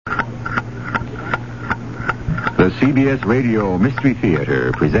The CBS Radio Mystery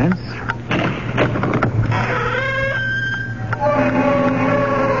Theater presents...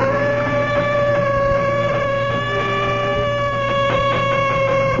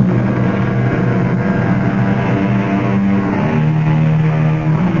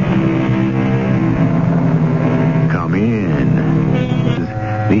 Come in.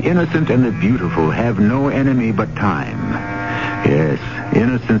 The innocent and the beautiful have no enemy but time. Yes,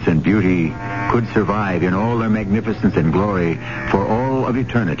 innocence and beauty could survive in all their magnificence and glory for all of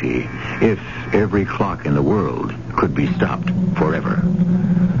eternity if every clock in the world could be stopped forever.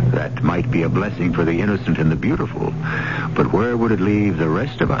 That might be a blessing for the innocent and the beautiful, but where would it leave the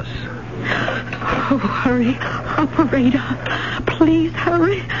rest of us? Oh, hurry, operator. Please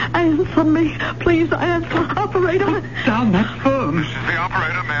hurry. Answer me. Please answer, operator. Put down that phone. This is the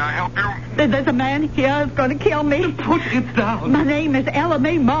operator. May I help you? There's a man here who's going to kill me. Put it down. My name is Ella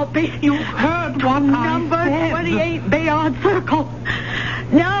Mae Maltby. You heard what Number I said. 28 Bayard Circle.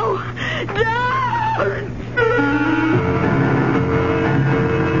 No!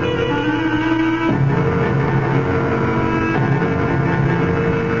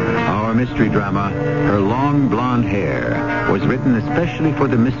 Our mystery drama, Her Long Blonde Hair, was written especially for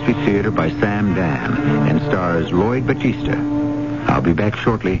the Mystery Theater by Sam Dan and stars Lloyd Battista. I'll be back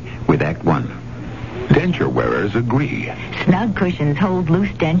shortly with Act One. Denture wearers agree. Snug cushions hold loose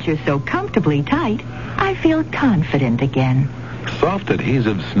dentures so comfortably tight, I feel confident again. Soft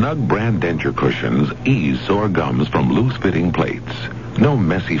adhesive Snug brand denture cushions ease sore gums from loose-fitting plates. No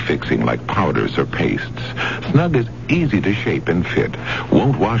messy fixing like powders or pastes. Snug is easy to shape and fit.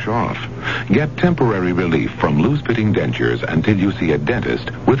 Won't wash off. Get temporary relief from loose-fitting dentures until you see a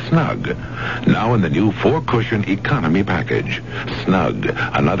dentist with Snug. Now in the new 4-cushion economy package. Snug,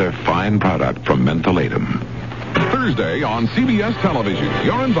 another fine product from Mentholatum. Thursday on CBS Television,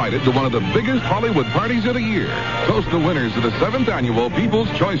 you're invited to one of the biggest Hollywood parties of the year. Toast the winners of the 7th Annual People's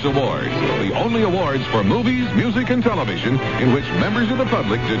Choice Awards, the only awards for movies, music, and television in which members of the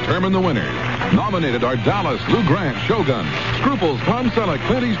public determine the winners. Nominated are Dallas, Lou Grant, Shogun, Scruples, Tom Selleck,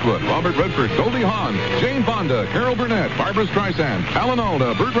 Clint Eastwood, Robert Redford, Goldie Hawn, Jane Fonda, Carol Burnett, Barbra Streisand, Alan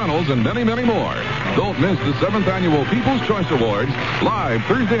Alda, Burt Reynolds, and many, many more. Don't miss the 7th Annual People's Choice Awards, live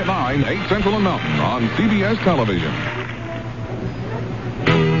Thursday at 9, 8 Central and Mountain on CBS Television.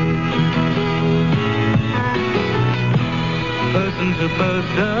 Person to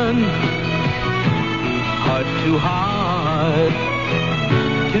person, heart to heart.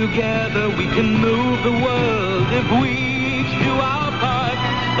 Together we can move the world if we each do our part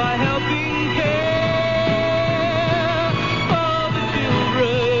by helping care for the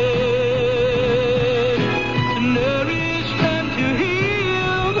children, to nourish them, to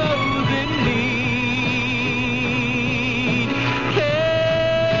heal those in need.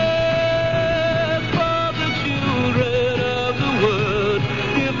 Care for the children of the world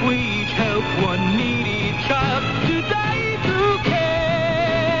if we each help one needy child today through care.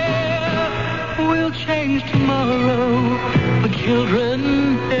 We'll change tomorrow for children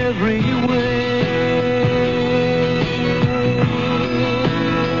everywhere.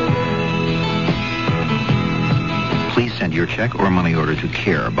 Please send your check or money order to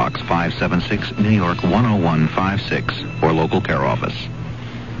CARE, Box 576, New York 10156, or local care office.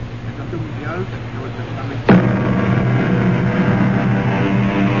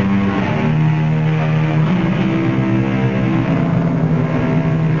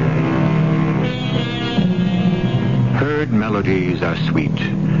 Heard melodies are sweet,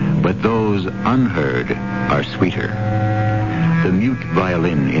 but those unheard are sweeter. The mute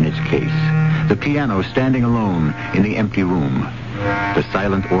violin in its case, the piano standing alone in the empty room, the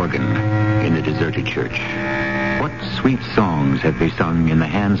silent organ in the deserted church. What sweet songs have they sung in the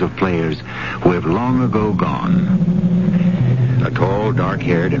hands of players who have long ago gone? A tall,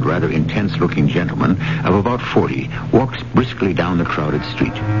 dark-haired, and rather intense-looking gentleman of about 40 walks briskly down the crowded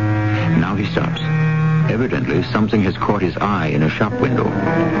street. Now he stops. Evidently, something has caught his eye in a shop window.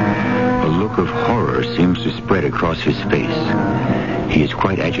 A look of horror seems to spread across his face. He is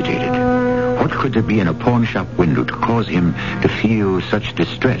quite agitated. What could there be in a pawn shop window to cause him to feel such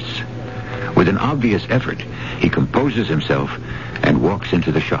distress? With an obvious effort, he composes himself and walks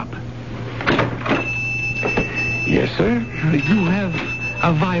into the shop. Yes, sir? You have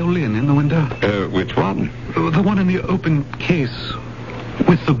a violin in the window? Which one? The one in the open case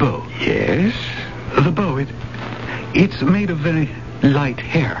with the bow. Yes? The bow, it's made of very light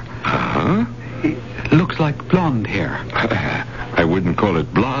hair. Uh-huh. It looks like blonde hair. I wouldn't call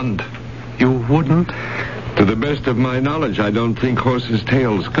it blonde. You wouldn't? To the best of my knowledge, I don't think horses'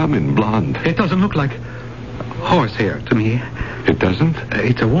 tails come in blonde. It doesn't look like horsehair to me. It doesn't?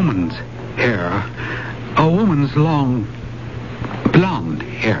 It's a woman's hair. A woman's long, blonde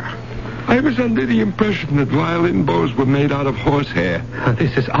hair. I was under the impression that violin bows were made out of horsehair.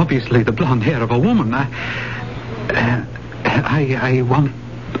 This is obviously the blonde hair of a woman. I want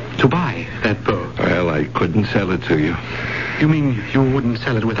to buy that bow. Well, I couldn't sell it to you. You mean you wouldn't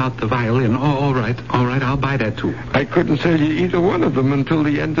sell it without the violin? Oh, all right, I'll buy that too. I couldn't sell you either one of them until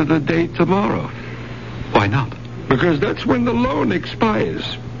the end of the day tomorrow. Why not? Because that's when the loan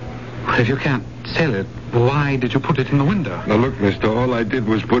expires. Well, if you can't sell it, why did you put it in the window? Now, look, mister, all I did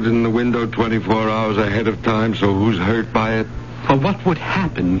was put it in the window 24 hours ahead of time, so who's hurt by it? Well, what would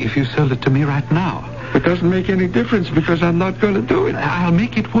happen if you sold it to me right now? It doesn't make any difference because I'm not going to do it. I'll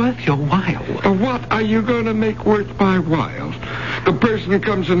make it worth your while. What are you going to make worth my while? The person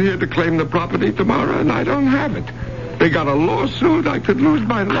comes in here to claim the property tomorrow, and I don't have it. They got a lawsuit. I could lose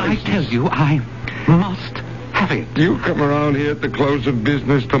my license. I tell you, I must have it. You come around here at the close of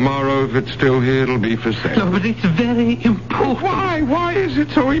business tomorrow. If it's still here, it'll be for sale. No, but it's very important. Why? Why is it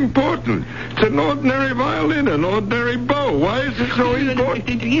so important? It's an ordinary violin, an ordinary bow. Why is it so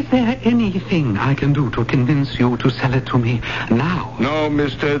important? Is there anything I can do to convince you to sell it to me now? No,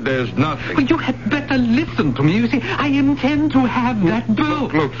 mister, there's nothing. Well, you had better listen to me. You see, I intend to have that bow.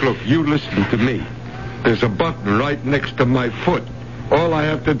 Look, you listen to me. There's a button right next to my foot. All I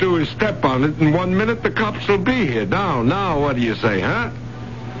have to do is step on it. In 1 minute, the cops will be here. Now, what do you say, huh?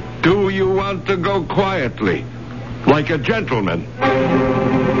 Do you want to go quietly? Like a gentleman?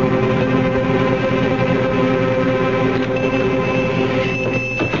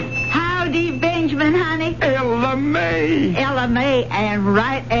 Howdy, Benjamin, honey. Ella May. Ella May, and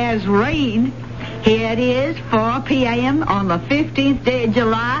right as rain. Here it is, 4 p.m. on the 15th day of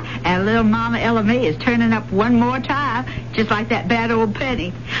July, and little Mama Ella May is turning up one more time, just like that bad old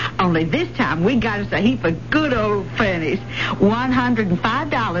penny. Only this time we got us a heap of good old pennies,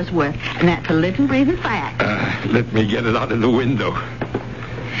 $105 worth, and that's a living, breathing fact. Let me get it out of the window.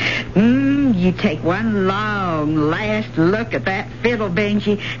 You take one long, last look at that fiddle,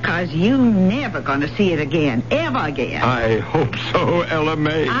 Benji, because you never going to see it again, ever again. I hope so, Ella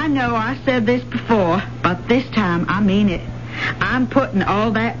May. I know I said this before, but this time I mean it. I'm putting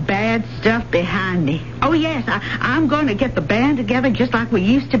all that bad stuff behind me. Oh, yes, I'm going to get the band together just like we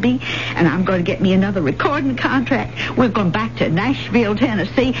used to be, and I'm going to get me another recording contract. We're going back to Nashville,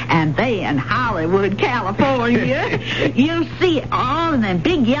 Tennessee, and then Hollywood, California. You'll see it all in them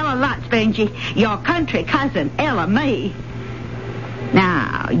big yellow lots, Benji. Your country cousin, Ella May.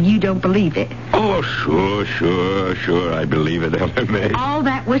 Now, you don't believe it. Oh, sure, I believe it, Ella May. All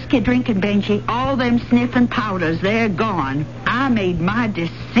that whiskey drinking, Benji, all them sniffing powders, they're gone. I made my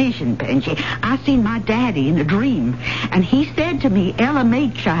decision, Benji. I seen my daddy in a dream, and he said to me, Ella May,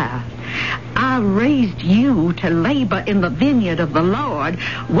 child, I raised you to labor in the vineyard of the Lord.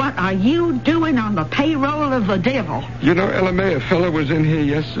 What are you doing on the payroll of the devil? You know, Ella May, a fella was in here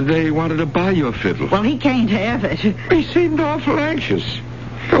yesterday. He wanted to buy your fiddle. Well, he can't have it. He seemed awful anxious.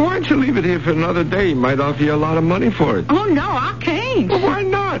 Now, why don't you leave it here for another day? He might offer you a lot of money for it. Oh, no, I can't. Well, why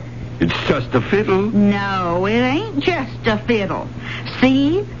not? It's just a fiddle. No, it ain't just a fiddle.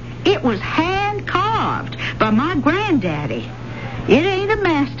 See, it was hand-carved by my granddaddy. It ain't a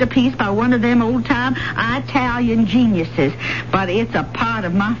masterpiece by one of them old-time Italian geniuses, but it's a part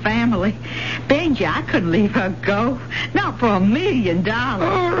of my family. Benji, I couldn't leave her go. Not for $1 million.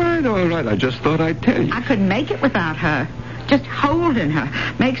 All right. I just thought I'd tell you. I couldn't make it without her. Just holding her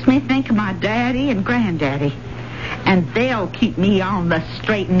makes me think of my daddy and granddaddy. And they'll keep me on the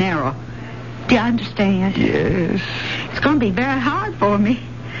straight and narrow. Do you understand? Yes. It's going to be very hard for me.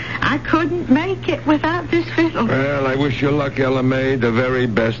 I couldn't make it without this fiddle. Well, I wish you luck, Ella May. The very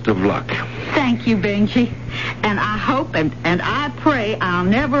best of luck. Thank you, Benji. And I hope and I pray I'll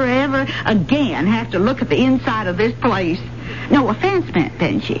never, ever again have to look at the inside of this place. No offense meant,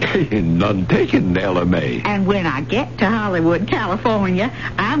 Benji. None taken, Ella May. And when I get to Hollywood, California,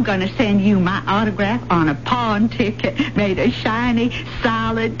 I'm going to send you my autograph on a pawn ticket made of shiny,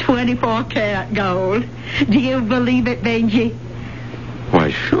 solid 24-karat gold. Do you believe it, Benji? Why,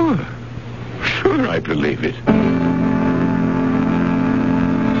 sure. Sure, I believe it.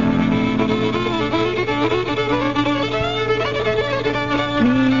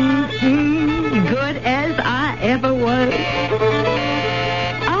 Good as I ever was.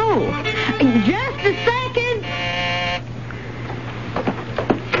 Oh, just a second.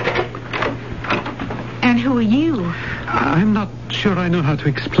 And who are you? I'm not sure I know how to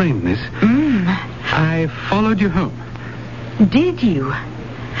explain this. I followed you home. Did you?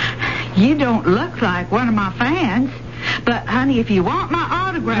 You don't look like one of my fans. But, honey, if you want my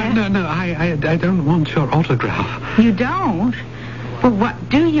autograph... No, I don't want your autograph. You don't? Well, what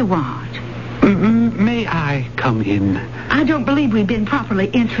do you want? May I come in? I don't believe we've been properly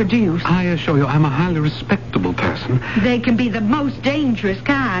introduced. I assure you, I'm a highly respectable person. They can be the most dangerous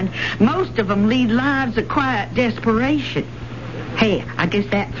kind. Most of them lead lives of quiet desperation. Hey, I guess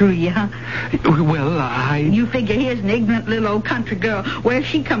that threw you, huh? Well, You figure here's an ignorant little old country girl. Where'd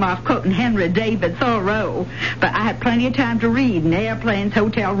she come off quoting Henry David Thoreau? But I had plenty of time to read in airplanes,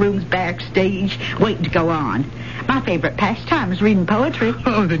 hotel rooms, backstage, waiting to go on. My favorite pastime is reading poetry.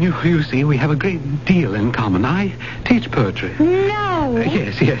 Oh, then you see, we have a great deal in common. I teach poetry. No.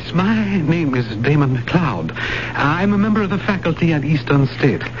 Yes. My name is Damon McLeod. I'm a member of the faculty at Eastern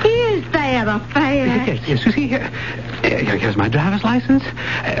State. Is that a fact? Yes. You see, here's my driver's license,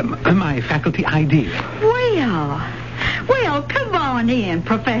 my faculty ID. Well, come on in,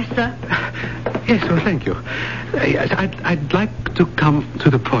 Professor. Yes, well, thank you. Yes, I'd like to come to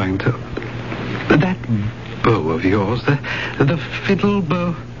the point. That bow of yours, the fiddle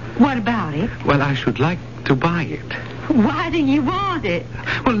bow. What about it? Well, I should like to buy it. Why do you want it?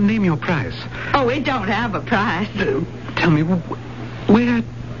 Well, name your price. Oh, it don't have a price. Tell me, where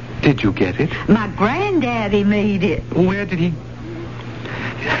did you get it? My granddaddy made it. Where did he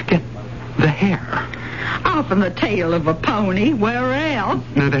get the hair? Off from the tail of a pony. Where else?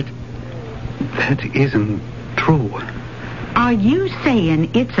 No, that isn't true. Are you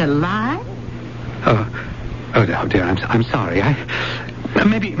saying it's a lie? Oh dear, I'm sorry.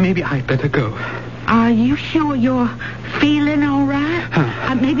 Maybe I'd better go. Are you sure you're feeling all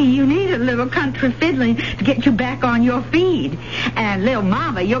right? Maybe you need a little country fiddling to get you back on your feet. And little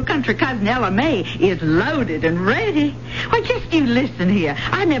Mama, your country cousin Ella May, is loaded and ready. Well, just you listen here.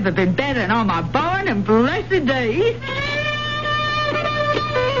 I've never been better in all my born and blessed days.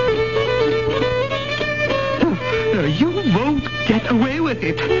 You won't get away with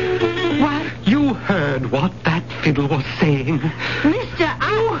it. What? You heard what that fiddle was saying. Mister,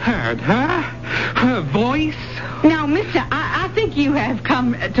 You heard her? Her voice? Now, mister, I think you have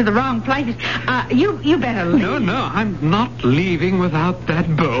come to the wrong place. You better leave. No, I'm not leaving without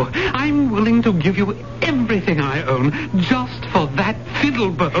that bow. I'm willing to give you everything I own just for that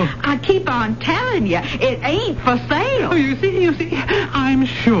fiddle bow. I keep on telling you, it ain't for sale. Oh, you see, I'm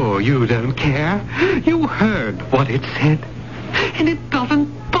sure you don't care. You heard what it said, and it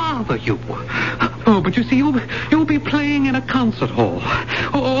doesn't bother you. Oh, but you see, you'll be playing in a concert hall,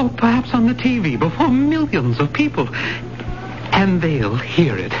 or perhaps on the TV before millions of people, and they'll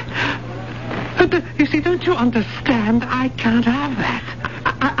hear it. But, you see, don't you understand? I can't have that.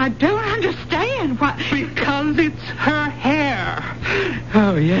 I don't understand what... Because it's her hair.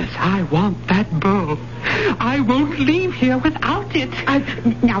 Oh, yes, I want that bow. I won't leave here without it.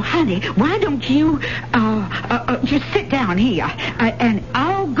 Now, honey, why don't you just sit down here, and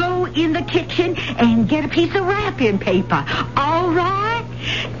I'll go in the kitchen and get a piece of wrapping paper. All right?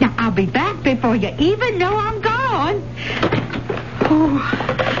 Now, I'll be back before you even know I'm gone. Oh,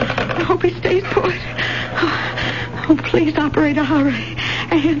 I hope he stays put. Oh, please, operator, hurry.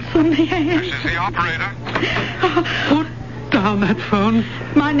 Answer me, This is the operator. Put down that phone.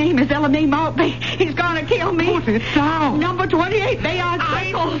 My name is Ella Mae Maltby. He's gonna kill me. Put it down. Number 28, Bayard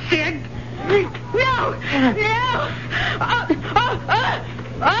Circle. I said... No!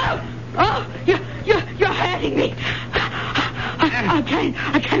 You're hurting me.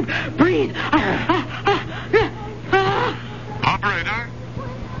 I can't breathe.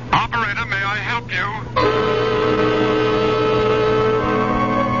 Operator, may I help you?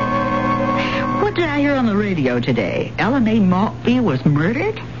 What did I hear on the radio today? Ella Mae Maltby was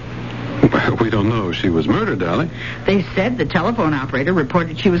murdered? We don't know if she was murdered, Allie. They said the telephone operator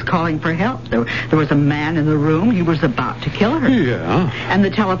reported she was calling for help. There was a man in the room. He was about to kill her. Yeah. And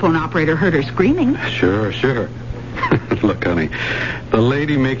the telephone operator heard her screaming. Sure. Look, honey, the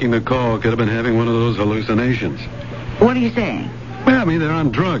lady making the call could have been having one of those hallucinations. What are you saying? Well, I mean, they're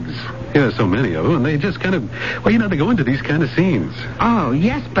on drugs. Yeah, so many of them, and they just kind of, they go into these kind of scenes. Oh,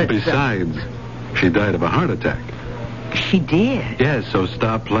 yes, but... Besides, she died of a heart attack. She did? Yes, so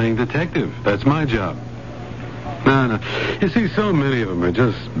stop playing detective. That's my job. No. You see, so many of them are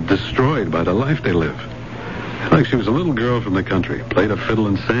just destroyed by the life they live. Like she was a little girl from the country, played a fiddle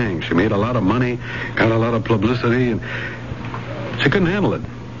and sang. She made a lot of money, got a lot of publicity, and she couldn't handle it.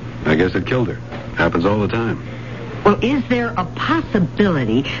 I guess it killed her. Happens all the time. Well, is there a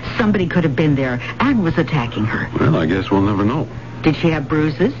possibility somebody could have been there and was attacking her? Well, I guess we'll never know. Did she have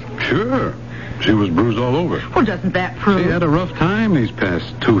bruises? Sure. She was bruised all over. Well, doesn't that prove... She had a rough time these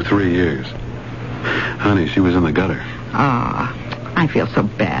past 2-3 years. Honey, she was in the gutter. I feel so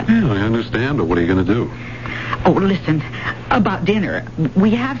bad. Yeah, I understand, but what are you going to do? Oh, listen, about dinner.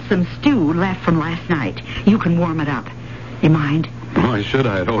 We have some stew left from last night. You can warm it up. You mind? Why should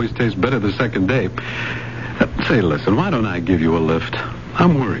I? It always tastes better the second day. Say, listen, why don't I give you a lift?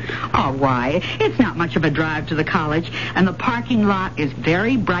 I'm worried. Oh, why? It's not much of a drive to the college, and the parking lot is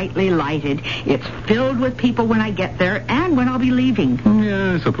very brightly lighted. It's filled with people when I get there and when I'll be leaving.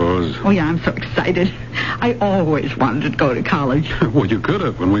 Yeah, I suppose. Oh, yeah, I'm so excited. I always wanted to go to college. Well, you could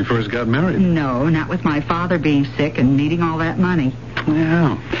have when we first got married. No, not with my father being sick and needing all that money.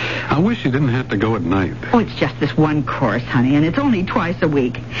 Yeah. I wish you didn't have to go at night. Oh, it's just this one course, honey, and it's only twice a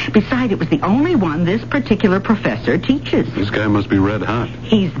week. Besides, it was the only one this particular professor teaches. This guy must be red hot.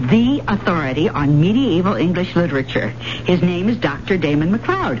 He's the authority on medieval English literature. His name is Dr. Damon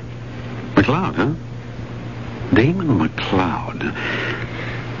McLeod. McLeod, huh? Damon McLeod.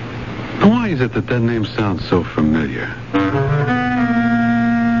 Why is it that name sounds so familiar?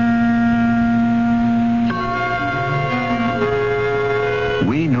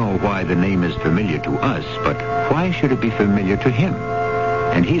 We know why the name is familiar to us, but why should it be familiar to him?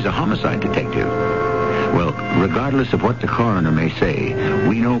 And he's a homicide detective. Well, regardless of what the coroner may say,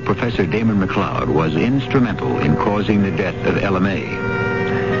 we know Professor Damon McLeod was instrumental in causing the death of Ella May.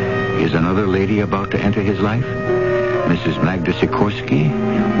 Is another lady about to enter his life? Mrs. Magda Sikorsky,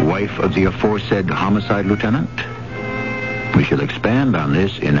 wife of the aforesaid homicide lieutenant? We shall expand on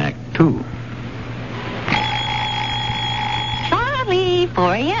this in Act 2.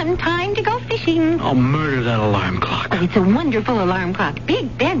 4 a.m., time to go fishing. I'll murder that alarm clock. Oh, it's a wonderful alarm clock.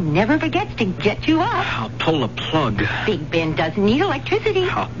 Big Ben never forgets to get you up. I'll pull the plug. Big Ben doesn't need electricity.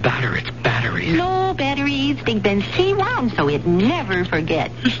 Oh, batteries. No batteries. Big Ben's key-wound, so it never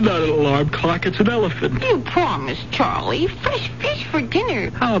forgets. It's not an alarm clock, it's an elephant. You promised, Charlie. Fresh fish for dinner.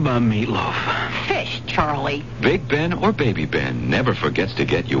 How about meatloaf? Fish, Charlie. Big Ben or Baby Ben never forgets to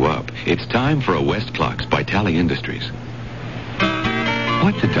get you up. It's time for a West Clocks by Tally Industries.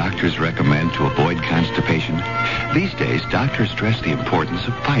 What do doctors recommend to avoid constipation? These days, doctors stress the importance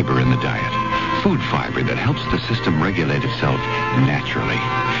of fiber in the diet. Food fiber that helps the system regulate itself naturally.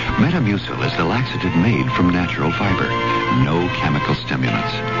 Metamucil is the laxative made from natural fiber. No chemical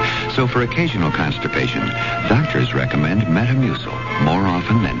stimulants. So for occasional constipation, doctors recommend Metamucil more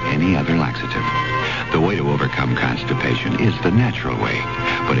often than any other laxative. The way to overcome constipation is the natural way.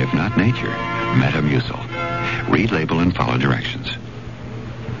 But if not nature, Metamucil. Read label and follow directions.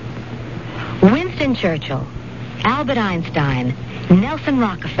 Winston Churchill, Albert Einstein, Nelson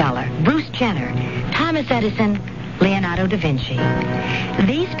Rockefeller, Bruce Jenner, Thomas Edison, Leonardo da Vinci.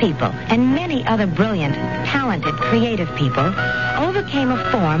 These people and many other brilliant, talented, creative people overcame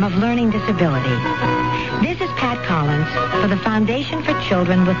a form of learning disability. This is Pat Collins for the Foundation for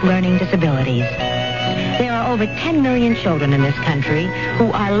Children with Learning Disabilities. There are over 10 million children in this country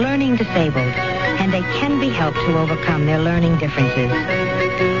who are learning disabled, and they can be helped to overcome their learning differences.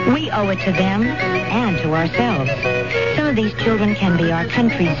 We owe it to them and to ourselves. Some of these children can be our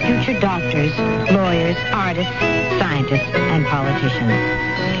country's future doctors, lawyers, artists, scientists, and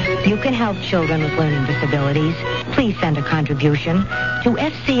politicians. You can help children with learning disabilities. Please send a contribution to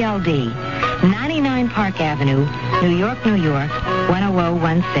FCLD, 99 Park Avenue, New York, New York,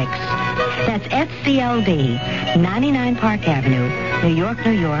 10016. That's FCLD, 99 Park Avenue, New York,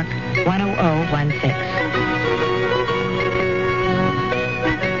 New York, 10016.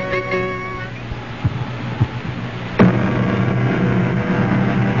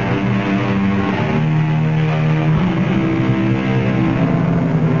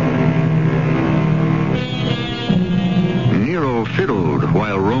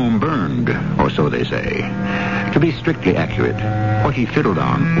 While Rome burned, or so they say. To be strictly accurate, what he fiddled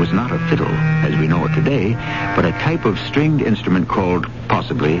on was not a fiddle, as we know it today, but a type of stringed instrument called,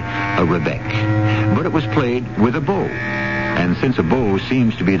 possibly, a rebec. But it was played with a bow. And since a bow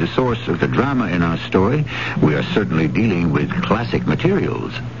seems to be the source of the drama in our story, we are certainly dealing with classic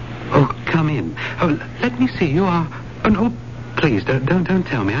materials. Oh, come in. Oh, let me see. You are... Oh, no, please, don't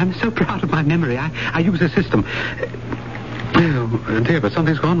tell me. I'm so proud of my memory. I use a system... Oh, dear, but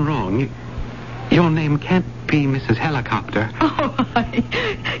something's gone wrong. Your name can't be Mrs. Helicopter. Oh,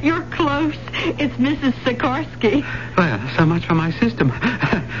 you're close. It's Mrs. Sikorsky. Well, so much for my system.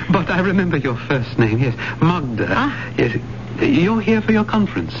 But I remember your first name, yes. Magda. Yes. You're here for your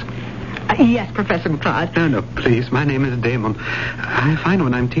conference. Yes, Professor McLeod. No, please. My name is Damon. I find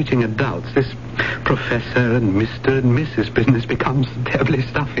when I'm teaching adults, this professor and Mr. and Mrs. business becomes devilish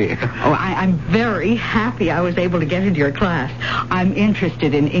stuffy. Oh, I'm very happy I was able to get into your class. I'm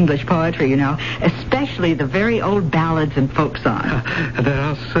interested in English poetry, you know, especially the very old ballads and folk songs. There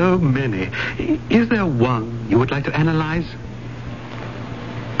are so many. Is there one you would like to analyze?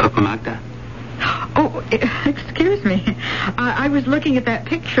 Magda? Oh, excuse me. I was looking at that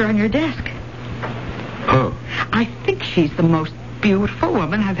picture on your desk. Oh. I think she's the most beautiful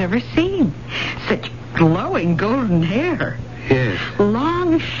woman I've ever seen. Such glowing golden hair. Yes.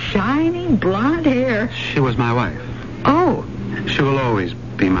 Long, shining blonde hair. She was my wife. Oh. She will always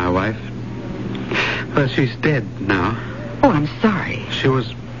be my wife. But she's dead now. Oh, I'm sorry. She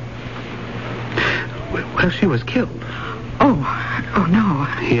was... Well, she was killed. Oh no.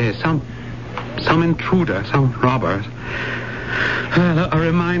 Yes, some intruder, some robber. Well, a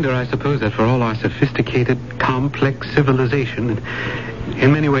reminder, I suppose, that for all our sophisticated, complex civilization,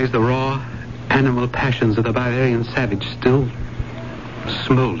 in many ways the raw animal passions of the barbarian savage still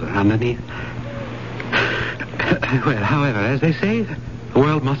smolder underneath. Well, however, as they say, the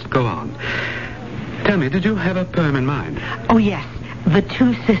world must go on. Tell me, did you have a poem in mind? Oh, yes. The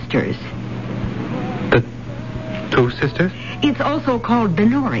Two Sisters. The Two Sisters? It's also called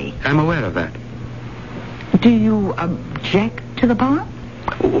Benori. I'm aware of that. Do you object to the poem?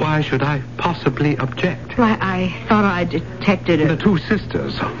 Why should I possibly object? Well, I thought I detected The Two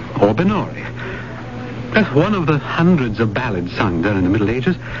Sisters, or Benori. One of the hundreds of ballads sung during the Middle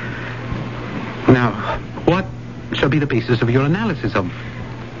Ages. Now, what shall be the basis of your analysis of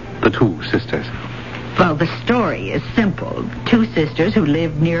the Two Sisters? Well, the story is simple. Two sisters who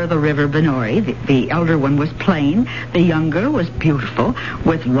lived near the river Benori. The elder one was plain. The younger was beautiful,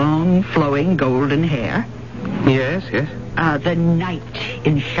 with long, flowing golden hair. Yes. The knight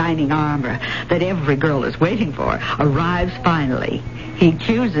in shining armor that every girl is waiting for arrives finally. He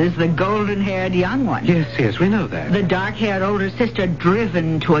chooses the golden-haired young one. Yes, we know that. The dark-haired older sister,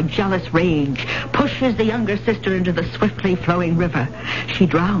 driven to a jealous rage, pushes the younger sister into the swiftly flowing river. She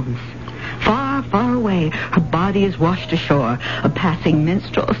drowns. Far, far away, her body is washed ashore. A passing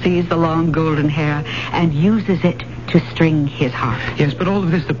minstrel sees the long golden hair and uses it to string his harp. Yes, but all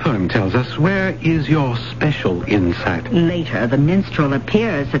of this the poem tells us. Where is your special insight? Later, the minstrel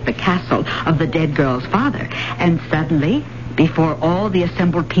appears at the castle of the dead girl's father, and suddenly, before all the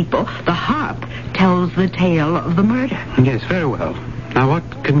assembled people, the harp tells the tale of the murder. Yes, very well. Now, what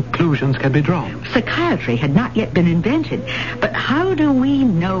conclusions can be drawn? Psychiatry had not yet been invented, but how do we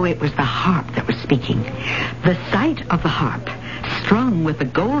know it was the harp that was speaking? The sight of the harp, strung with the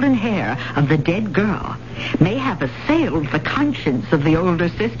golden hair of the dead girl, may have assailed the conscience of the older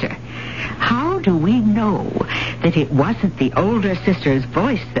sister. How do we know that it wasn't the older sister's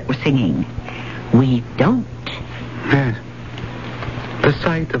voice that was singing? We don't. Yes. The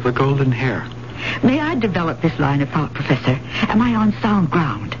sight of the golden hair. May I develop this line of thought, Professor? Am I on sound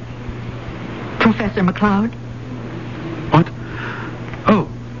ground? Professor McCloud? What?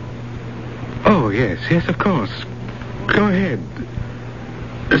 Oh, yes, of course. Go ahead.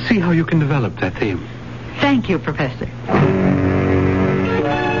 See how you can develop that theme. Thank you, Professor.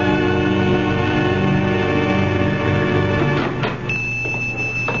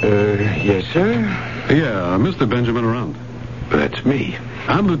 Yes, sir? Yeah, Mr. Benjamin around. That's me.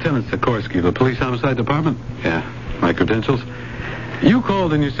 I'm Lieutenant Sikorsky of the Police Homicide Department. Yeah, my credentials. You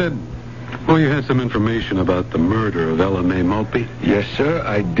called and you said, well, you had some information about the murder of Ella Mae Maltby. Yes, sir,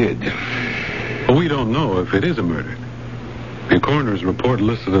 I did. Well, we don't know if it is a murder. The coroner's report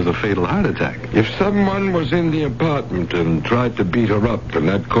listed as a fatal heart attack. If someone was in the apartment and tried to beat her up and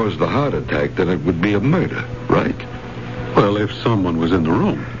that caused the heart attack, then it would be a murder, right? Well, if someone was in the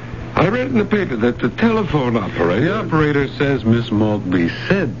room. I read in the paper that the telephone operator... The operator says Miss Maltby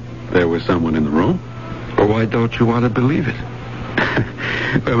said there was someone in the room. Well, why don't you want to believe it?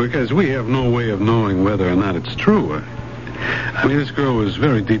 Well, because we have no way of knowing whether or not it's true. I mean, this girl was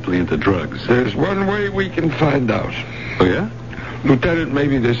very deeply into drugs. There's one way we can find out. Oh, yeah? Lieutenant,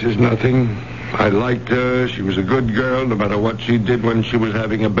 maybe this is nothing. I liked her. She was a good girl. No matter what she did when she was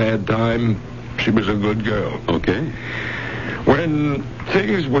having a bad time, she was a good girl. Okay. When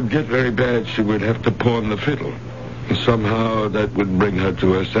things would get very bad, she would have to pawn the fiddle. Somehow that would bring her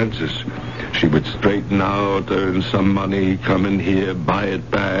to her senses. She would straighten out, earn some money, come in here, buy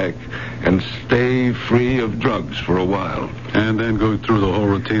it back, and stay free of drugs for a while. And then go through the whole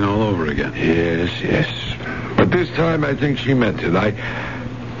routine all over again. Yes. But this time I think she meant it.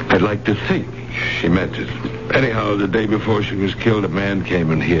 I'd like to think she meant it. Anyhow, the day before she was killed, a man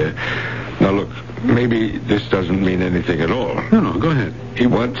came in here. Now, look, maybe this doesn't mean anything at all. No, go ahead. He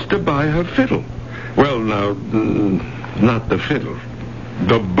wants to buy her fiddle. Well, now, not the fiddle.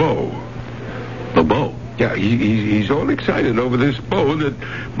 The bow. The bow? Yeah, he's all excited over this bow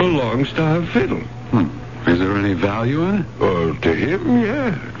that belongs to her fiddle. Is there any value in it? Oh, to him,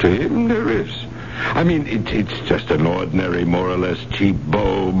 yeah. To him, there is. I mean, it's just an ordinary, more or less cheap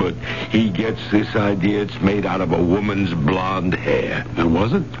bow, but he gets this idea it's made out of a woman's blonde hair. And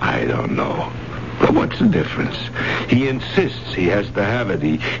was it? I don't know. Well, what's the difference? He insists he has to have it.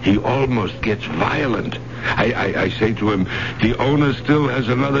 He almost gets violent. I say to him, the owner still has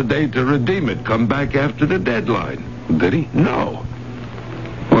another day to redeem it. Come back after the deadline. Did he? No.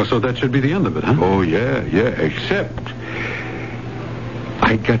 Well, so that should be the end of it, huh? Oh, yeah, except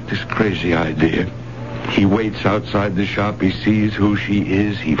I got this crazy idea. He waits outside the shop. He sees who she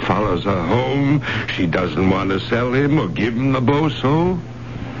is. He follows her home. She doesn't want to sell him or give him the bow, so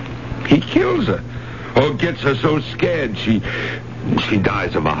he kills her. Or gets her so scared she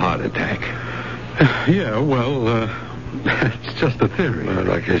dies of a heart attack. Yeah, well, it's just a theory. Well,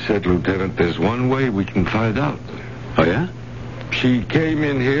 like I said, Lieutenant, there's one way we can find out. Oh, yeah? She came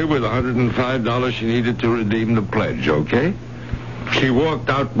in here with $105 she needed to redeem the pledge, okay? She walked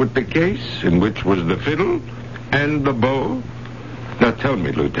out with the case, in which was the fiddle and the bow. Now tell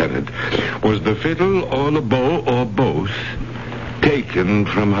me, Lieutenant, was the fiddle or the bow or both taken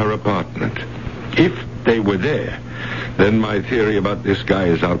from her apartment? If they were there, then my theory about this guy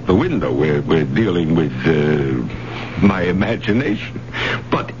is out the window. We're dealing with my imagination.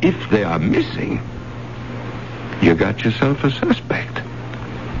 But if they are missing, you got yourself a suspect.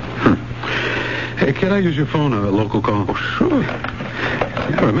 Hey, can I use your phone on a local call? Oh, sure.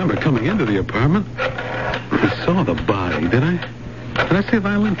 I remember coming into the apartment. I saw the body, did I? Did I see a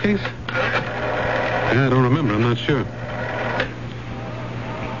violin case? I don't remember. I'm not sure.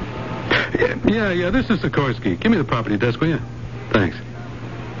 Yeah, this is Sikorsky. Give me the property desk, will you? Thanks.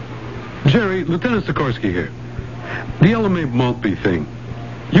 Jerry, Lieutenant Sikorsky here. The LMA Maltby thing.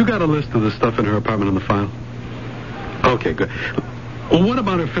 You got a list of the stuff in her apartment in the file? Okay, good. Well, what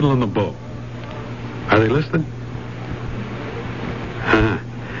about her fiddle and the bow? Are they listed?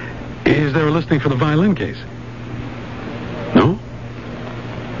 Is there a listing for the violin case? No?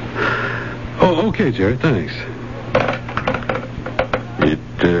 Oh, okay, Jerry, thanks.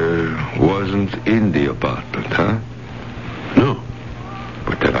 It wasn't in the apartment, huh? No.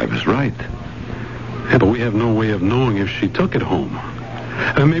 But then I was right. Yeah, but we have no way of knowing if she took it home.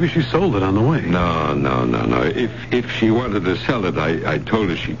 Maybe she sold it on the way. No. If she wanted to sell it, I told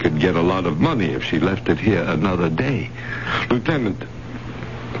her she could get a lot of money if she left it here another day. Lieutenant,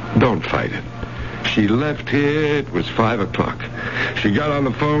 don't fight it. She left here, it was 5 o'clock. She got on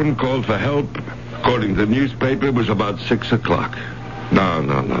the phone, called for help. According to the newspaper, it was about 6 o'clock. No.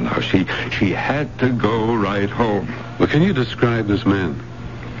 She had to go right home. Well, can you describe this man?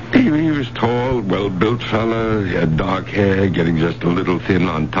 He was tall, well-built fella. He had dark hair, getting just a little thin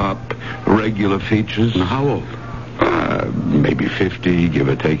on top. Regular features. And how old? Maybe 50, give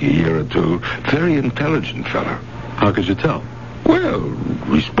or take a year or two. Very intelligent fella. How could you tell? Well,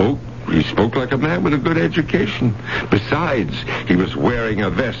 he spoke like a man with a good education. Besides, he was wearing a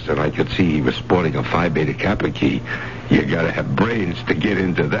vest, and I could see he was sporting a Phi Beta Kappa key. You gotta have brains to get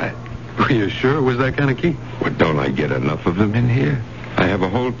into that. Are you sure it was that kind of key? Well, don't I get enough of them in here? I have a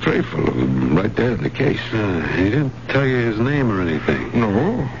whole tray full of them right there in the case. He didn't tell you his name or anything.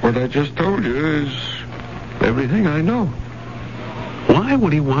 No, what I just told you is everything I know. Why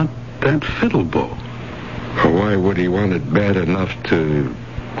would he want that fiddle bow? Or why would he want it bad enough to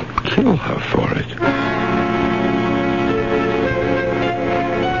kill her for it?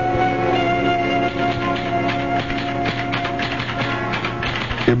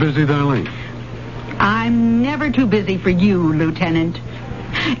 You're busy, darling? I'm never too busy for you, Lieutenant.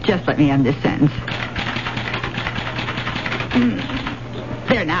 Just let me end this sentence.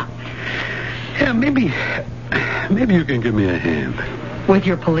 There now. Yeah, maybe you can give me a hand. With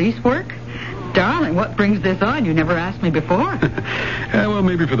your police work? Darling, what brings this on? You never asked me before. Well,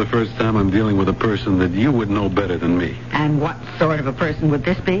 maybe for the first time I'm dealing with a person that you would know better than me. And what sort of a person would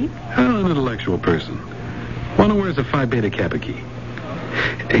this be? An intellectual person. One who wears a Phi Beta Kappa key.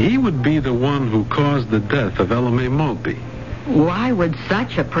 He would be the one who caused the death of LMA Maltby. Why would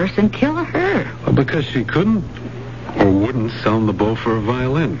such a person kill her? Well, because she couldn't or wouldn't sell him the bow for a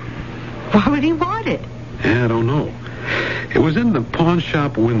violin. Why would he want it? Yeah, I don't know. It was in the pawn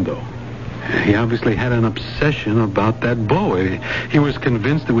shop window. He obviously had an obsession about that bow. He was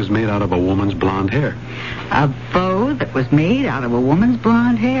convinced it was made out of a woman's blonde hair. A bow that was made out of a woman's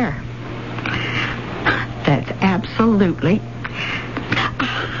blonde hair. That's absolutely...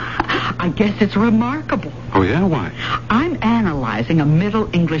 I guess it's remarkable. Oh, yeah? Why? I'm analyzing a Middle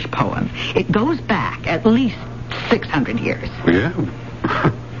English poem. It goes back at least 600 years. Yeah?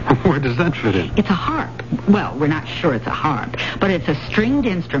 Where does that fit in? It's a harp. Well, we're not sure it's a harp, but it's a stringed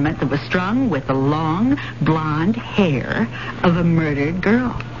instrument that was strung with the long, blonde hair of a murdered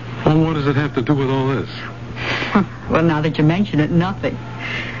girl. Well, what does it have to do with all this? Well, now that you mention it, nothing.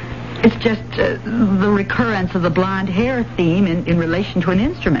 It's just the recurrence of the blonde hair theme in relation to an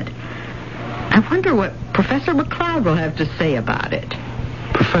instrument. I wonder what Professor McCloud will have to say about it.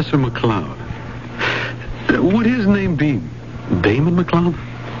 Professor McCloud. Would his name be Damon McCloud?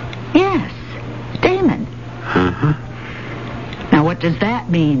 Yes, Damon. Uh-huh. Now, what does that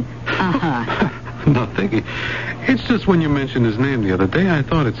mean? Uh-huh. Nothing. It's just when you mentioned his name the other day, I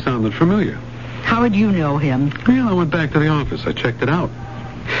thought it sounded familiar. How would you know him? Well, I went back to the office. I checked it out.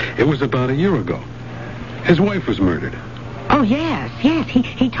 It was about a year ago. His wife was murdered. Oh, yes.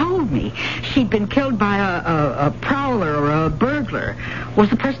 He told me. She'd been killed by a prowler or a burglar. Was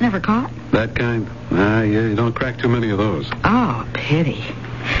the person ever caught? That kind? Yeah, you don't crack too many of those. Oh, pity.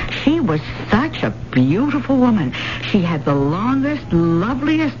 She was such a beautiful woman. She had the longest,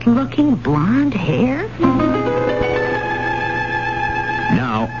 loveliest looking blonde hair.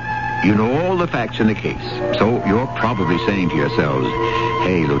 Now, you know all the facts in the case, so you're probably saying to yourselves,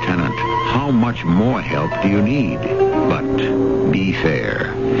 hey, Lieutenant, how much more help do you need? But be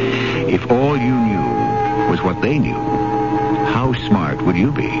fair. If all you knew was what they knew, how smart would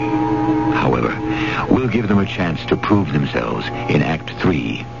you be? However, we'll give them a chance to prove themselves in Act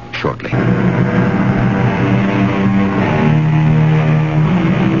 3 shortly.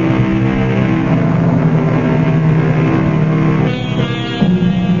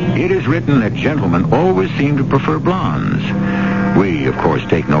 It is written that gentlemen always seem to prefer blondes. We, of course,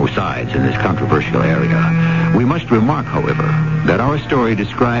 take no sides in this controversial area. We must remark, however, that our story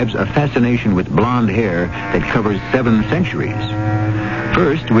describes a fascination with blonde hair that covers 7 centuries.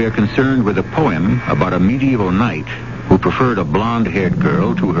 First, we are concerned with a poem about a medieval knight who preferred a blonde-haired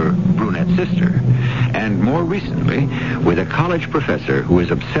girl to her brunette sister. And more recently, with a college professor who is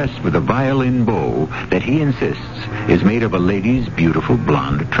obsessed with a violin bow that he insists is made of a lady's beautiful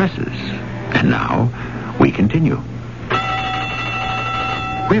blonde tresses. And now, we continue.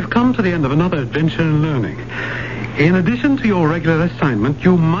 We've come to the end of another adventure in learning. In addition to your regular assignment,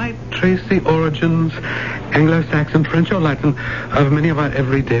 you might trace the origins, Anglo-Saxon, French, or Latin, of many of our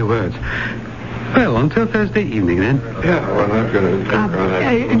everyday words. Well, until Thursday evening, then. Yeah, well, I'm going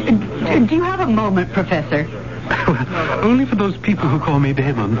to... Do you have a moment, Professor? Well, only for those people who call me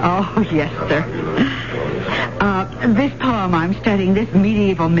Damon. Oh, yes, sir. This poem I'm studying, this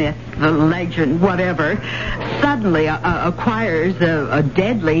medieval myth, the legend, whatever, suddenly acquires a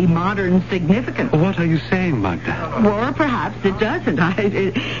deadly modern significance. What are you saying, Magda? Or perhaps it doesn't.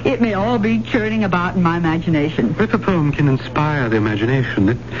 It may all be churning about in my imagination. If a poem can inspire the imagination,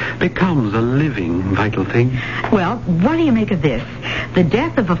 it becomes a living, vital thing. Well, what do you make of this? The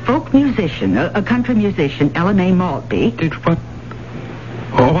death of a folk musician, a country musician, Ella Mae Maltby. Did what?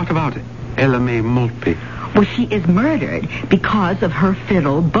 Oh, what about it? Ella Mae Maltby? Well, she is murdered because of her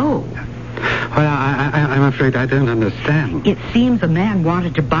fiddle bow. Well, I'm afraid I don't understand. It seems a man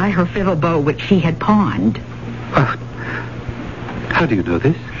wanted to buy her fiddle bow, which she had pawned. How do you know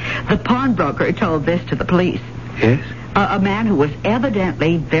this? The pawnbroker told this to the police. Yes? A man who was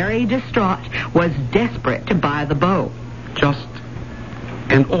evidently very distraught was desperate to buy the bow. Just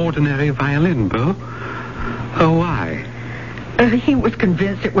an ordinary violin bow? Oh, why? He was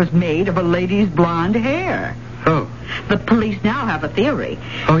convinced it was made of a lady's blonde hair. Oh. The police now have a theory.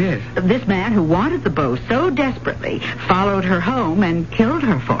 Oh, yes. This man who wanted the bow so desperately followed her home and killed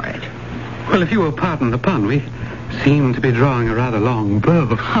her for it. Well, if you will pardon the pun, we seem to be drawing a rather long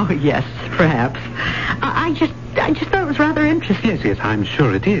bow. Oh, yes, perhaps. I just thought it was rather interesting. Yes, I'm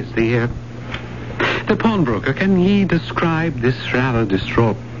sure it is. The pawnbroker, can he describe this rather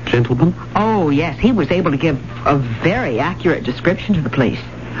distraught gentleman? Oh, yes. He was able to give a very accurate description to the police.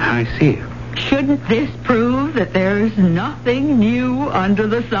 I see. Shouldn't this prove that there's nothing new under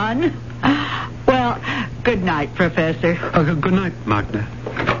the sun? Well, good night, Professor. Good night, Magda.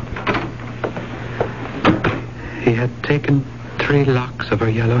 He had taken 3 locks of her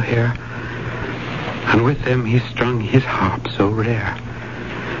yellow hair, and with them he strung his harp so rare.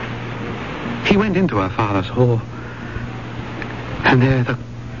 He went into our father's hall, and there the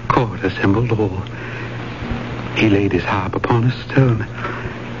court assembled all. He laid his harp upon a stone,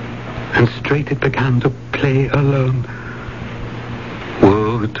 and straight it began to play alone.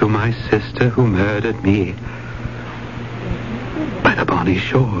 Woe to my sister who murdered me by the bonny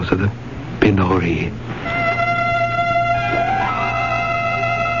shores of the Binori.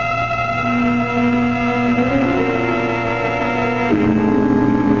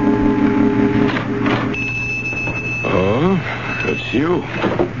 It's you.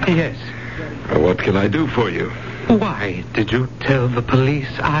 Yes. What can I do for you? Why did you tell the police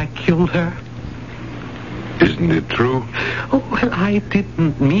I killed her? Isn't it true? Oh, well, I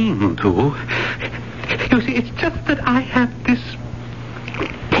didn't mean to. You see, it's just that I have this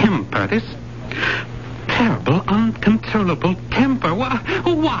temper, this terrible, uncontrollable temper.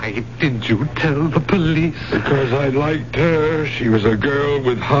 Why did you tell the police? Because I liked her. She was a girl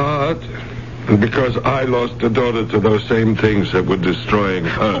with heart. And because I lost a daughter to those same things that were destroying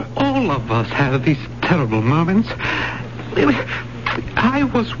her. All of us have these terrible moments. I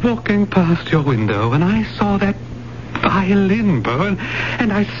was walking past your window and I saw that violin bow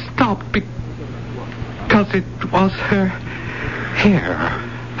and I stopped because it was her hair.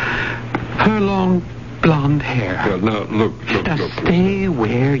 Her long blonde hair. Well, now, look. Stay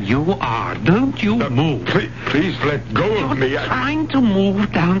where you are. Don't you move. Please let go of me. You're trying to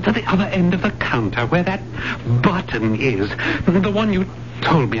move down to the other end of the counter where that button is. The one you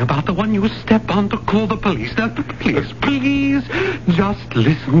told me about, the one you step on to call the police. Now, please, just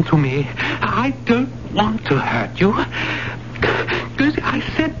listen to me. I don't want to hurt you. I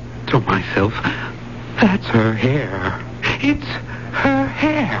said to myself, that's her hair. It's her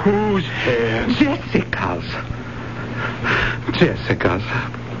hair. Whose hair? Jessica's.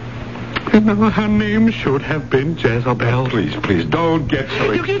 Her name should have been Jezebel. Please, don't get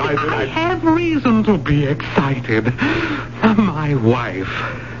so excited. I have reason to be excited. My wife.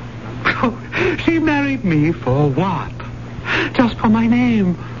 She married me for what? Just for my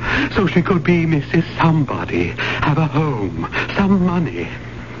name. So she could be Mrs. Somebody, have a home, some money.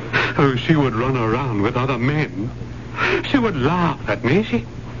 Oh, she would run around with other men. She would laugh at me.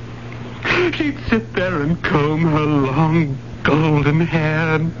 She'd sit there and comb her long golden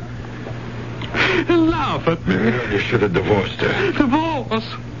hair and laugh at me. You should have divorced her. Divorce?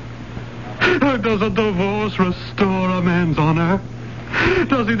 Does a divorce restore a man's honor?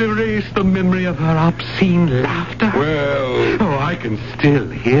 Does it erase the memory of her obscene laughter? Well... Oh, I can still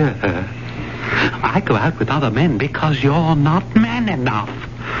hear her. I go out with other men because you're not man enough.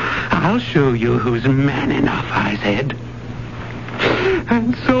 I'll show you who's man enough, I said.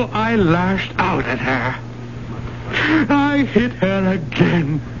 And so I lashed out at her. I hit her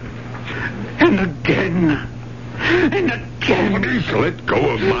again. And again. And again. Please let go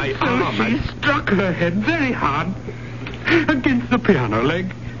of my arm. She struck her head very hard against the piano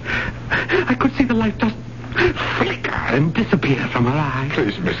leg. I could see the light just flicker and disappear from her eye.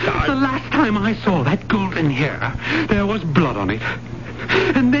 Please, Mr. The last time I saw that golden hair, there was blood on it.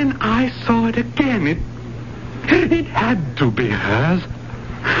 And then I saw it again. It had to be hers.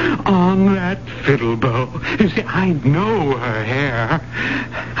 On that fiddle bow. You see, I know her hair.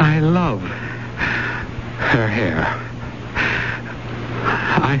 I love her hair.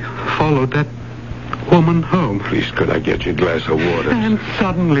 I followed that woman home. Please, could I get you a glass of water? And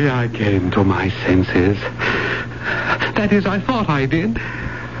suddenly I came to my senses. That is, I thought I did.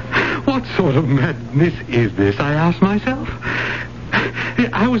 What sort of madness is this, I asked myself.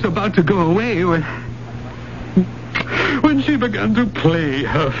 I was about to go away when she began to play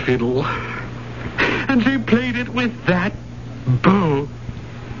her fiddle. And she played it with that bow.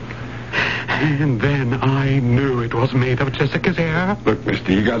 And then I knew it was made of Jessica's hair. Look,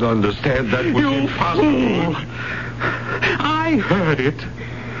 mister, you gotta understand that was impossible. Fool. I heard it.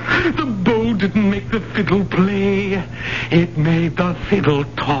 The bow didn't make the fiddle play. It made the fiddle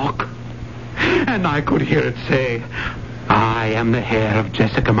talk. And I could hear it say, I am the hair of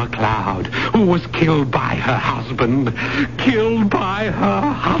Jessica McLeod, who was killed by her husband. Killed by her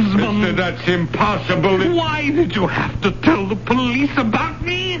husband. Mister, that's impossible. Why did you have to tell the police about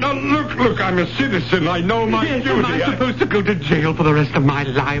me? Now, look, I'm a citizen. I know my duty. Am I supposed to go to jail for the rest of my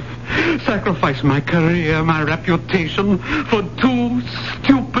life? Sacrifice my career, my reputation for two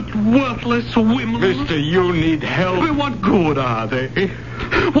stupid, worthless women? Mister, you need help. What good are they?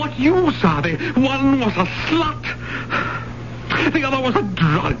 What use are they? One was a slut. The other was a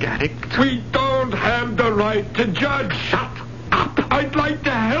drug addict. We don't have the right to judge. Shut up. I'd like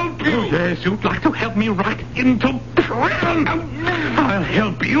to help you. Oh, yes, you'd like to help me right into prison. I'll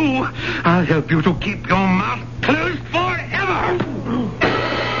help you. I'll help you to keep your mouth closed forever.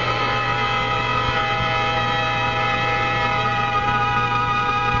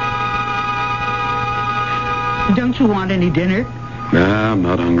 Don't you want any dinner? Nah, I'm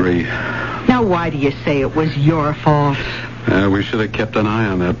not hungry. Now, why do you say it was your fault? We should have kept an eye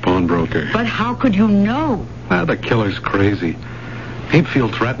on that pawnbroker. But how could you know? The killer's crazy. He'd feel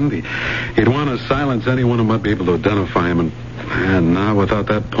threatened. He'd want to silence anyone who might be able to identify him. And now, without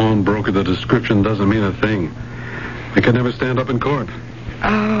that pawnbroker, the description doesn't mean a thing. He could never stand up in court.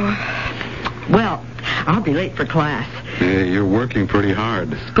 Well, I'll be late for class. Yeah, you're working pretty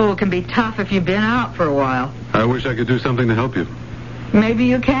hard. School can be tough if you've been out for a while. I wish I could do something to help you. Maybe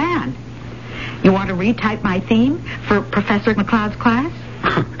you can. You want to retype my theme for Professor McLeod's class?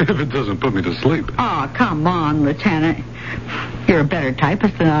 If it doesn't put me to sleep. Oh, come on, Lieutenant. You're a better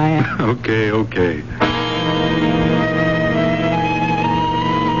typist than I am. Okay.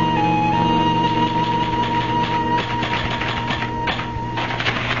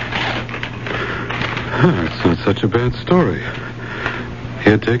 It's not such a bad story. He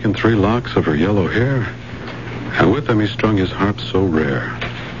had taken 3 locks of her yellow hair, and with them he strung his harp so rare.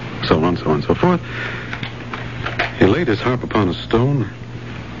 So on, so on, so forth. He laid his harp upon a stone,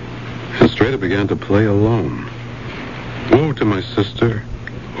 and straight it began to play alone. Woe to my sister,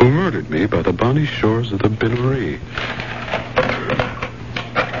 who murdered me by the bonny shores of the Binnery.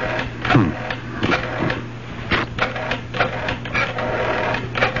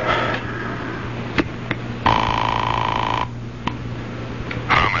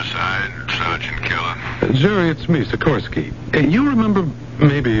 Jerry, it's me, Sikorsky. You remember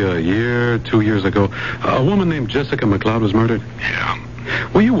maybe a year, 2 years ago, a woman named Jessica McLeod was murdered? Yeah.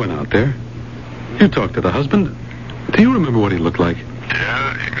 Well, you went out there. You talked to the husband. Do you remember what he looked like?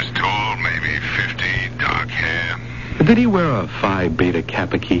 Yeah, he was tall, maybe 50, dark hair. Did he wear a Phi Beta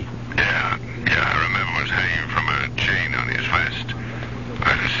Kappa key? Yeah, I remember it was hanging from a chain on his vest.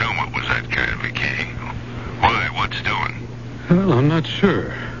 I'd assume it was that kind of a key. Why, what's doing? Well, I'm not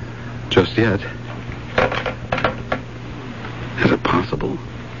sure. Just yet. Is it possible?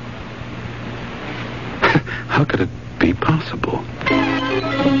 How could it be possible?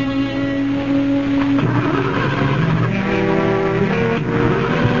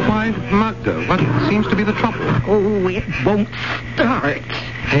 Why, Magda, what seems to be the trouble? Oh, it won't start.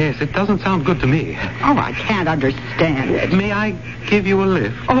 Yes, it doesn't sound good to me. Oh, I can't understand it. May I give you a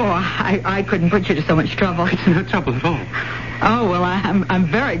lift? Oh, I couldn't put you to so much trouble. It's no trouble at all. Oh, well, I'm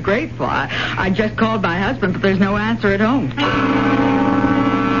very grateful. I just called my husband, but there's no answer at home.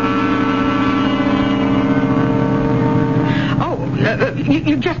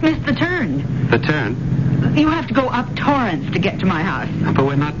 You just missed the turn. The turn? You have to go up Torrance to get to my house. But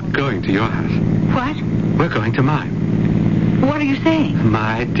we're not going to your house. What? We're going to mine. What are you saying?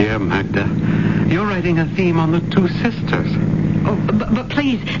 My dear Magda, you're writing a theme on the 2 sisters. Oh, but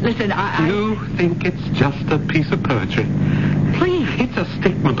please, listen, You think it's just a piece of poetry. Please. It's a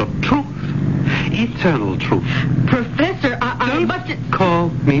statement of truth. Eternal truth. Professor, I must... Call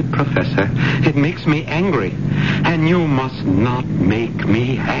me Professor. It makes me angry. And you must not make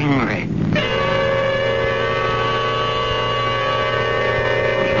me angry.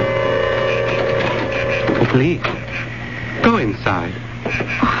 Oh, please. Go inside.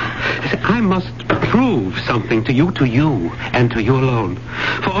 I must prove something to you, and to you alone.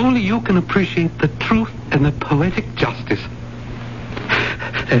 For only you can appreciate the truth and the poetic justice.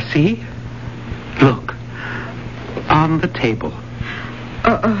 See? Look. On the table.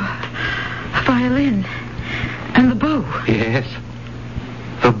 Violin. And the bow. Yes.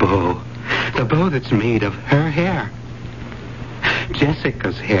 The bow. The bow that's made of her hair.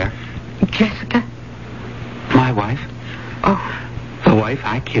 Jessica's hair. Jessica? My wife. Oh. The wife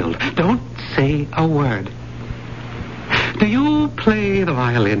I killed. Don't say a word. Do you play the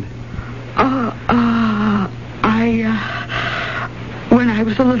violin? When I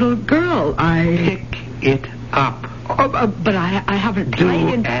was a little girl, Pick it up. But I haven't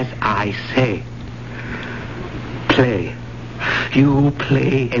played... Do as I say. Play. You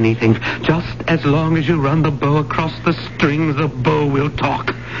play anything. Just as long as you run the bow across the strings, the bow will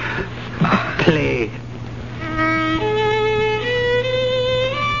talk. Play.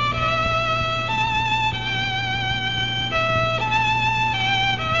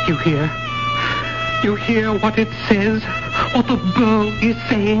 You hear? You hear what it says? What the bow is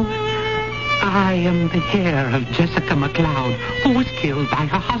saying? I am the hair of Jessica McLeod, who was killed by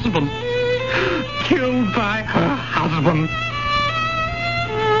her husband. Killed by her husband.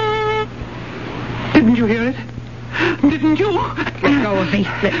 Didn't you hear it? Didn't you? Let go of me.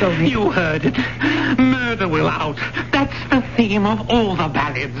 Let go of me. You heard it. Murder will out. That's the theme of all the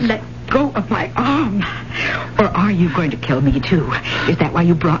ballads. Let go of my arm. Or are you going to kill me, too? Is that why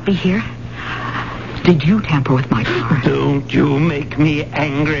you brought me here? Did you tamper with my car? Don't you make me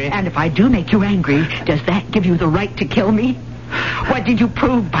angry. And if I do make you angry, does that give you the right to kill me? What did you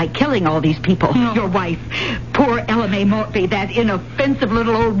prove by killing all these people? No. Your wife, poor Ella Mae Maltby, that inoffensive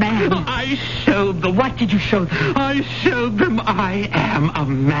little old man. I showed them. What did you show them? I showed them I am a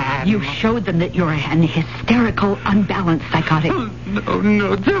man. You showed them that you're an hysterical, unbalanced psychotic.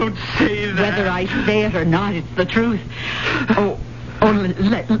 No, don't say that. Whether I say it or not, it's the truth.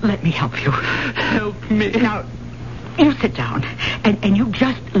 Let me help you. Help me. Now, you sit down, and you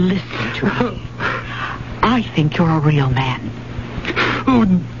just listen to me. I think you're a real man. Oh,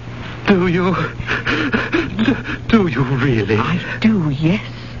 do you? Do you really? I do, yes.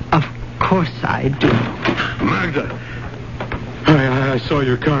 Of course I do. Magda, I saw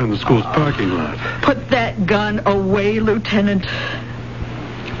your car in the school's parking lot. Put that gun away, Lieutenant.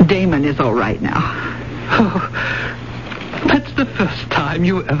 Damon is all right now. Oh, that's the first time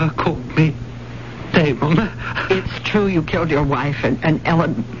you ever called me Damon. It's true you killed your wife and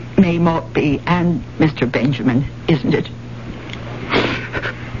Ellen May Maltby and Mr. Benjamin, isn't it?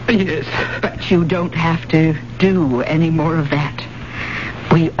 Yes. But you don't have to do any more of that.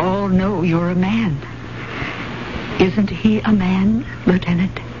 We all know you're a man. Isn't he a man,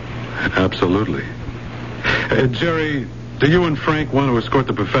 Lieutenant? Absolutely. Jerry, do you and Frank want to escort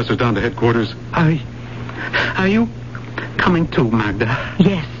the professor down to headquarters? Are you coming too, Magda?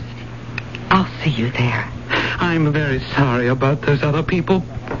 Yes. I'll see you there. I'm very sorry about those other people,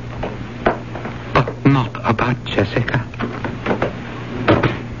 but not about Jessica.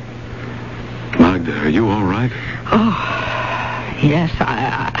 Magda, are you all right? Oh, yes,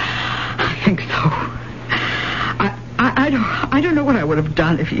 I think so. I don't know what I would have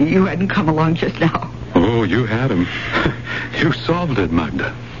done if you hadn't come along just now. Oh, you had him. You solved it,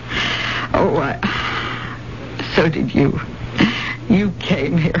 Magda. Oh, so did you. You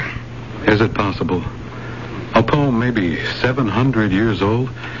came here. Is it possible? A poem maybe 700 years old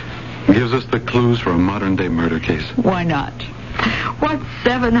gives us the clues for a modern-day murder case. Why not? What's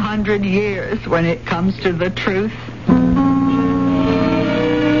 700 years when it comes to the truth?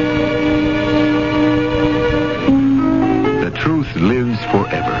 The truth lives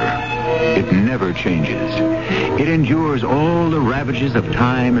forever. It never changes. It endures all the ravages of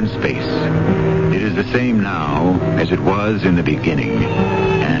time and space. It is the same now as it was in the beginning,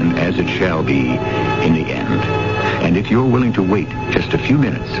 and as it shall be in the end. And if you're willing to wait just a few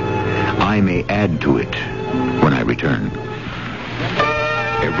minutes, I may add to it when I return.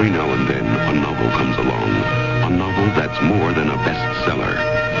 Every now and then, a novel comes along. A novel that's more than a bestseller.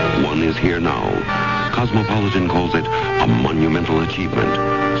 One is here now. Cosmopolitan calls it a monumental achievement.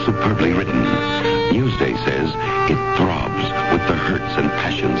 Superbly written. Newsday says it throbs with the hurts and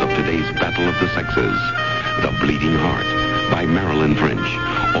passions of today's battle of the sexes. The Bleeding Heart by Marilyn French,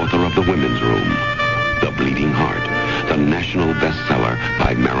 author of The Women's Room. The Bleeding Heart, the national bestseller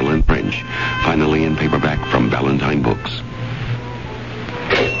by Marilyn French, finally in paperback from Valentine Books.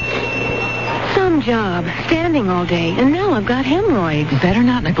 Some job, standing all day, and now I've got hemorrhoids. Better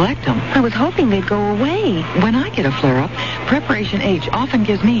not neglect them. I was hoping they'd go away. When I get a flare-up, Preparation H often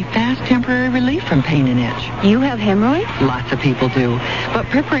gives me fast temporary relief from pain and itch. You have hemorrhoids? Lots of people do. But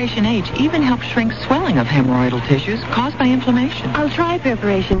Preparation H even helps shrink swelling of hemorrhoidal tissues caused by inflammation. I'll try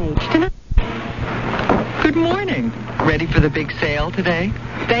Preparation H tonight. Good morning. Ready for the big sale today?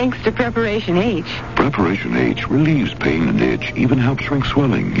 Thanks to Preparation H. Preparation H relieves pain and itch, even helps shrink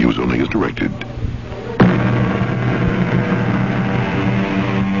swelling. Use only as directed.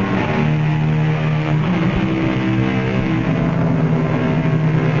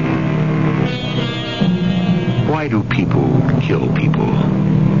 Why do people kill people?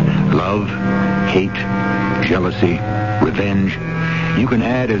 Love, hate, jealousy, revenge. You can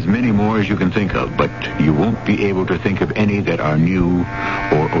add as many more as you can think of, but you won't be able to think of any that are new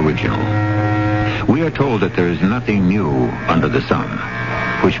or original. We are told that there is nothing new under the sun,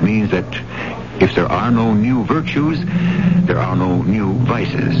 which means that if there are no new virtues, there are no new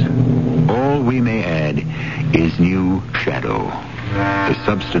vices. All we may add is new shadow. The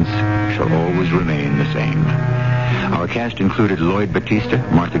substance shall always remain the same. Our cast included Lloyd Battista,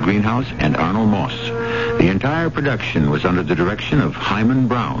 Martha Greenhouse, and Arnold Moss. The entire production was under the direction of Hyman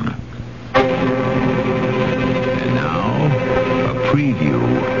Brown. And now, a preview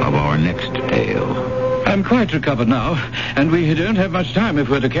of our next tale. I'm quite recovered now, and we don't have much time if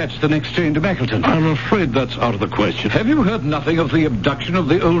we're to catch the next train to Beckleton. I'm afraid that's out of the question. Have you heard nothing of the abduction of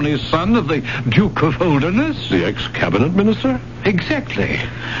the only son of the Duke of Holderness? The ex-cabinet minister? Exactly.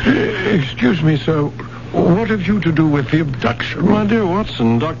 Excuse me, sir. What have you to do with the abduction? My dear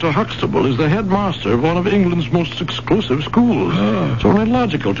Watson, Dr. Huxtable is the headmaster of one of England's most exclusive schools. It's only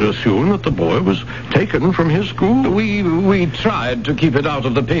logical to assume that the boy was taken from his school. We tried to keep it out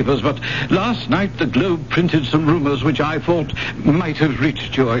of the papers, but last night the Globe printed some rumors which I thought might have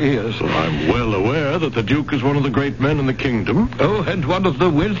reached your ears. Well, I'm well aware that the Duke is one of the great men in the kingdom. Oh, and one of the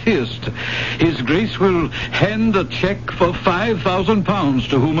wealthiest. His Grace will hand a check for £5,000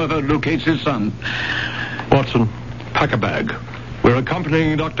 to whomever locates his son. Watson, pack a bag. We're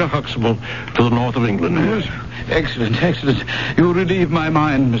accompanying Dr. Huxtable to the north of England. Yes. Excellent, excellent. You relieve my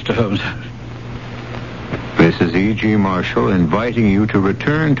mind, Mr. Holmes. This is E.G. Marshall inviting you to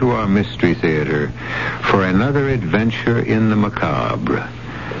return to our Mystery Theater for another adventure in the macabre.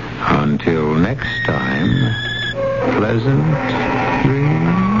 Until next time, pleasant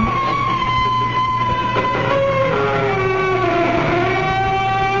dreams.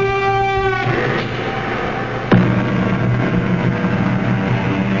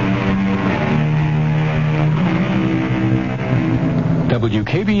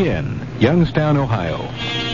 WKBN, Youngstown, Ohio.